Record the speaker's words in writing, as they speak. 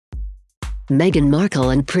Meghan Markle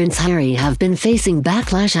and Prince Harry have been facing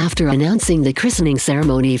backlash after announcing the christening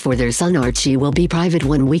ceremony for their son Archie will be private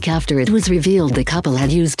 1 week after it was revealed the couple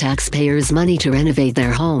had used taxpayers' money to renovate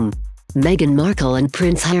their home. Meghan Markle and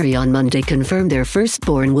Prince Harry on Monday confirmed their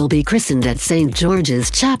firstborn will be christened at St.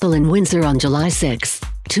 George's Chapel in Windsor on July 6,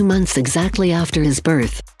 2 months exactly after his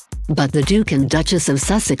birth. But the Duke and Duchess of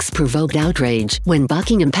Sussex provoked outrage when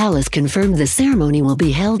Buckingham Palace confirmed the ceremony will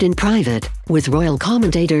be held in private, with royal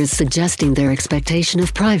commentators suggesting their expectation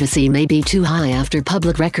of privacy may be too high after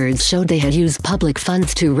public records showed they had used public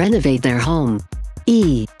funds to renovate their home.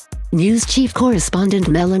 News chief correspondent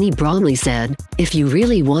Melanie Bromley said, "If you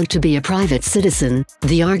really want to be a private citizen,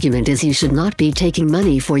 the argument is you should not be taking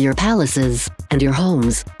money for your palaces, and your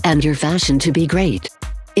homes, and your fashion to be great.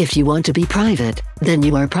 If you want to be private, then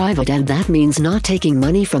you are private and that means not taking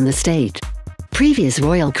money from the state." Previous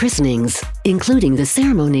royal christenings, including the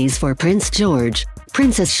ceremonies for Prince George,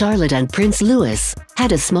 Princess Charlotte and Prince Louis,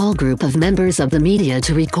 had a small group of members of the media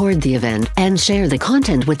to record the event and share the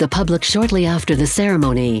content with the public shortly after the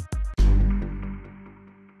ceremony.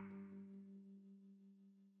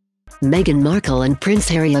 Meghan Markle and Prince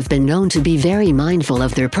Harry have been known to be very mindful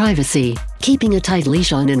of their privacy, keeping a tight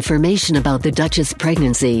leash on information about the Duchess'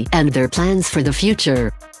 pregnancy and their plans for the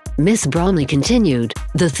future. Miss Bromley continued,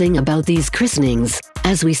 "The thing about these christenings,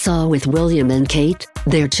 as we saw with William and Kate,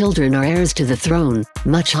 their children are heirs to the throne,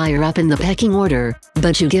 much higher up in the pecking order,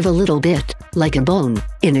 but you give a little bit, like a bone,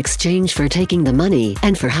 in exchange for taking the money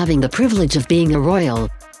and for having the privilege of being a royal.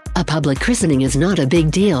 A public christening is not a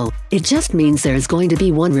big deal, it just means there's going to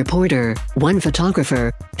be one reporter, one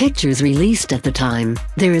photographer, pictures released at the time,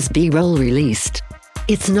 there is B-roll released.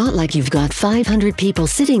 It's not like you've got 500 people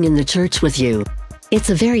sitting in the church with you. It's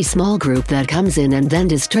a very small group that comes in and then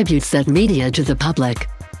distributes that media to the public.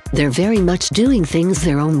 They're very much doing things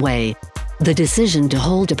their own way." The decision to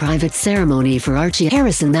hold a private ceremony for Archie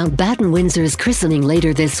Harrison Mountbatten Windsor's christening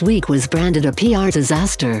later this week was branded a PR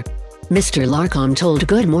disaster. Mr. Larcombe told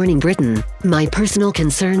Good Morning Britain, "My personal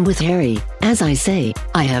concern with Harry, as I say,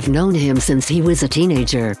 I have known him since he was a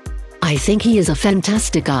teenager. I think he is a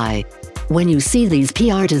fantastic guy. When you see these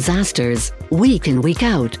PR disasters, week in week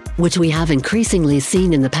out, which we have increasingly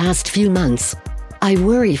seen in the past few months, I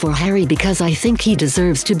worry for Harry because I think he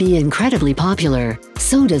deserves to be incredibly popular,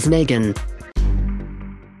 so does Meghan."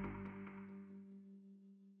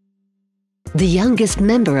 The youngest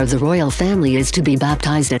member of the royal family is to be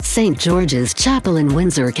baptized at St. George's Chapel in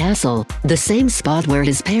Windsor Castle, the same spot where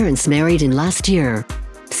his parents married in last year.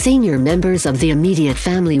 Senior members of the immediate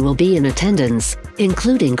family will be in attendance,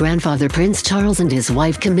 including grandfather Prince Charles and his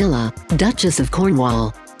wife Camilla, Duchess of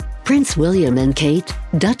Cornwall. Prince William and Kate,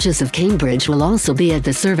 Duchess of Cambridge will also be at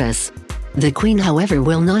the service. The Queen, however,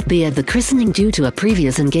 will not be at the christening due to a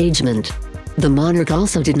previous engagement. The monarch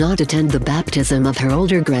also did not attend the baptism of her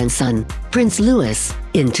older grandson, Prince Louis,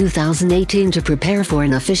 in 2018 to prepare for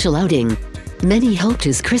an official outing. Many hoped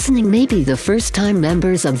his christening may be the first time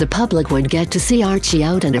members of the public would get to see Archie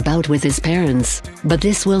out and about with his parents, but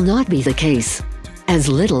this will not be the case. As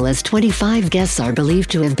little as 25 guests are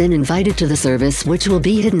believed to have been invited to the service, which will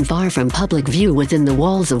be hidden far from public view within the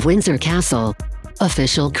walls of Windsor Castle.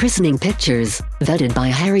 Official christening pictures, vetted by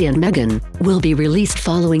Harry and Meghan, will be released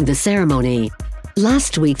following the ceremony.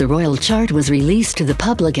 Last week the royal chart was released to the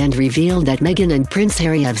public and revealed that Meghan and Prince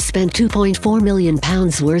Harry have spent £2.4 million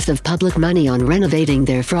worth of public money on renovating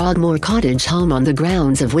their Frogmore Cottage home on the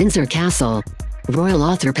grounds of Windsor Castle. Royal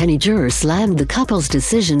author Penny Juror slammed the couple's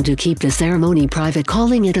decision to keep the ceremony private,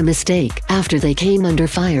 calling it a mistake after they came under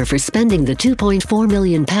fire for spending the £2.4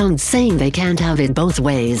 million, saying they can't have it both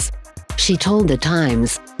ways. She told The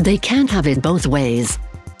Times, "They can't have it both ways.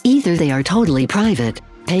 Either they are totally private,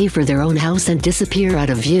 pay for their own house and disappear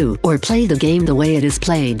out of view, or play the game the way it is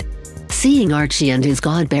played." Seeing Archie and his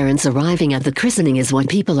godparents arriving at the christening is what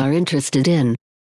people are interested in.